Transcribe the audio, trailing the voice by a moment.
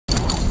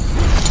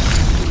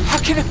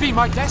can it be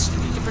my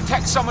destiny to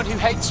protect someone who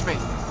hates me?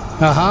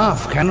 A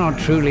half cannot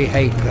truly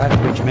hate that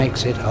which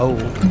makes it whole.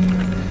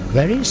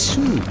 Very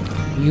soon,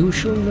 you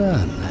shall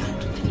learn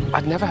that.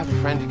 I'd never have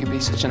a friend who could be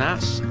such an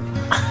ass.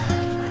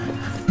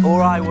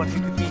 Or I want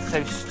who could be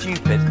so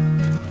stupid.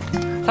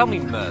 Tell me,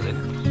 Merlin,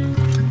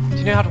 do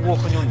you know how to walk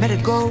on your knees? Met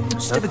a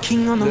ghost of a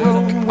king on the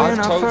road when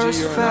I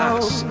first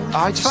fell.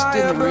 I just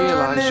didn't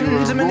realise you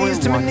were a royal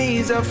to my one.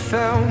 knees I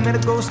fell. Met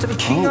a ghost of a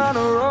king on the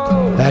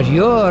road. That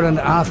your and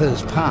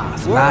Arthur's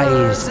path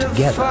lies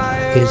together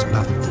is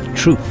but the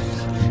truth.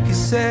 He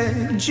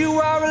said, you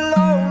are a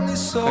lonely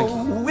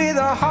soul with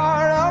a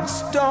heart of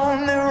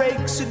stone that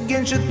rakes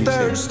against your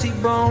thirsty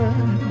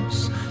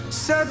bones.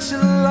 Such a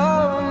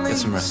lonely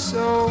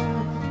soul.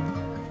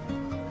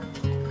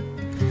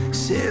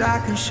 Said I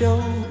can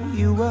show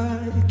you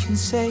what can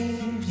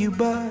save you,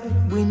 but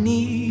we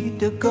need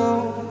to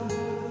go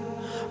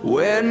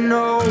where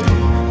no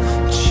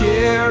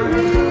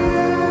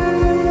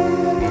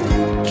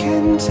chariot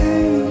can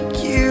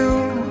take you,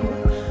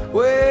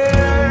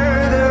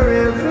 where the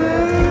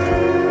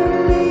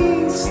river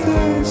meets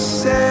the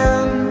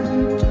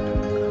sand.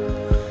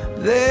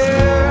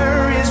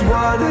 There is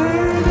water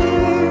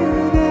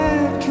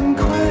that can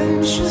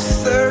quench your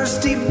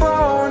thirsty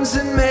bones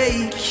and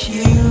make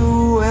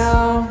you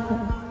well,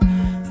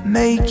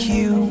 make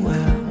you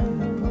well.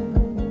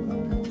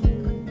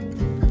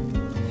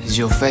 Is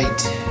your fate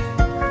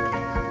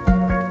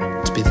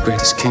to be the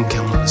greatest king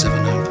Camelot has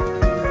ever known?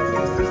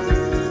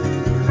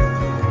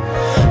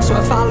 So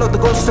I followed the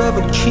ghost of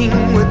a king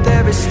with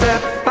every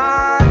step.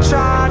 I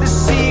tried to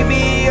see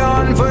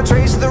beyond for a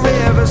trace of the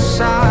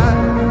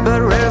riverside,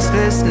 but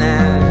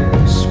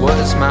restlessness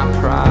was my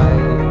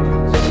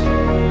prize.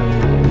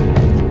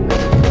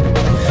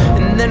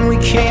 And then we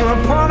came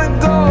upon a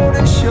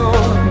golden shore,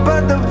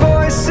 but the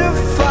voice of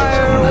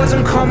fire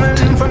wasn't coming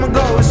from a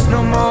ghost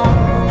no more.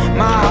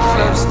 My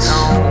heart of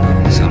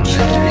stone, Some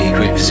tend to be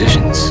great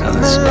physicians,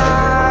 others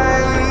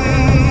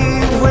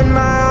when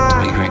my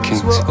to be great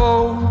kings. eyes were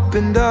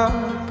opened up,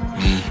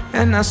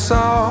 and I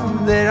saw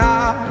that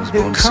I had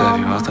born to serve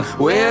come you, Arthur.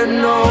 where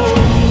no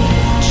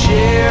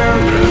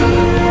chariot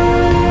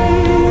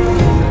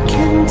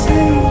can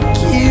take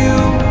you,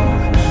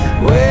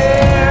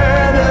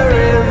 where the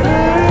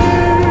river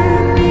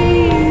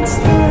meets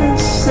the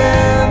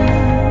sand.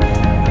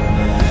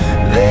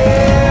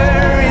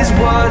 There is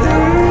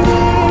water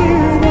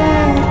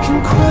that can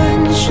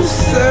quench your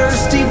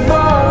thirsty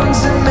bones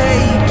and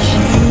make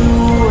you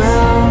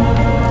well,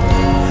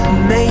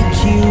 make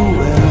you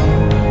well.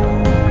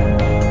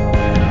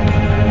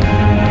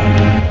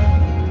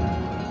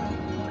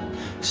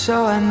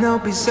 So I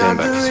knelt beside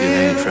the Going back to see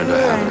the only friend I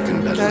have, I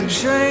couldn't river. better I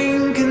lose.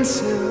 drank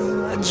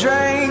until, I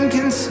drank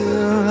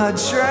until, I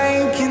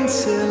drank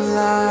until I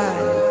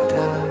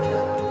died.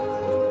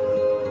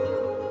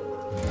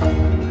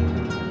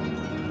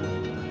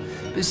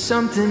 But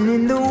something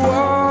in the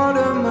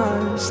water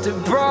must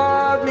have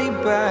brought me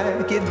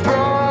back. It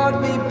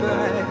brought me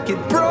back.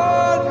 It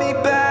brought me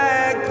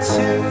back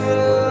to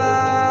life.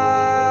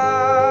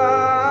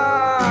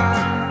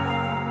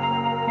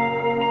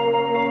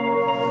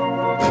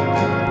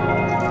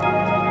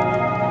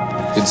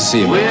 Good to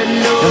see you, Where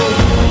man. no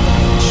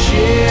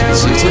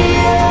chariot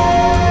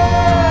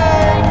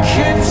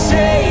can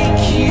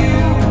take you,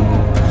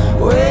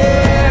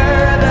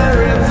 where the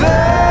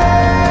river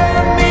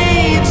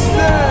meets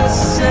the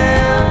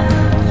sand.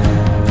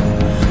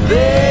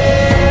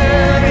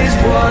 There is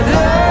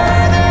water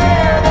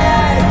there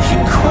that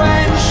can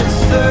quench your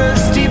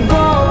thirsty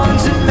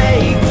bones and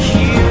make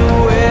you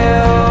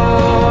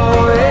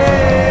well, well.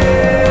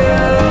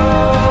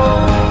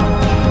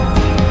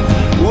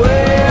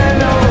 Where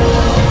no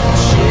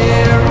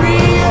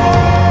chariot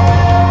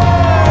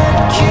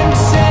can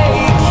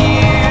take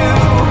you,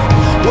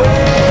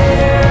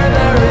 where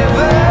the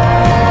river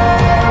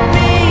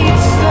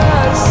meets the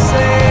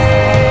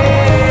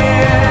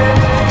sand.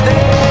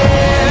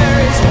 There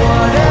is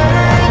water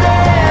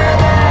there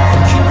that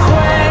can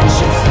quench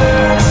your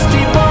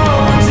thirsty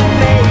bones and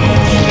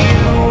make you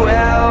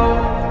well,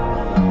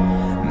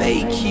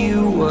 make you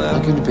well.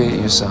 I'm going to be at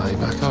your side,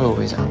 like I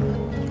always am,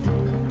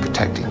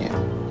 protecting you.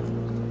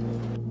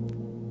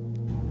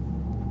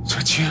 So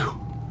it's you.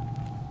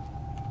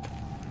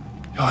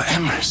 You're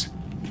Emrys.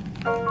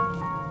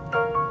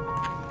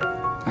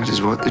 That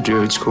is what the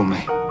druids call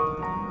me.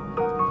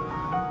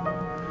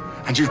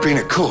 And you've been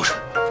at court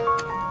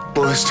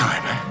all this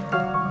time, eh?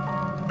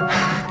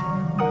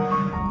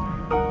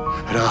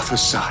 At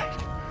Arthur's side.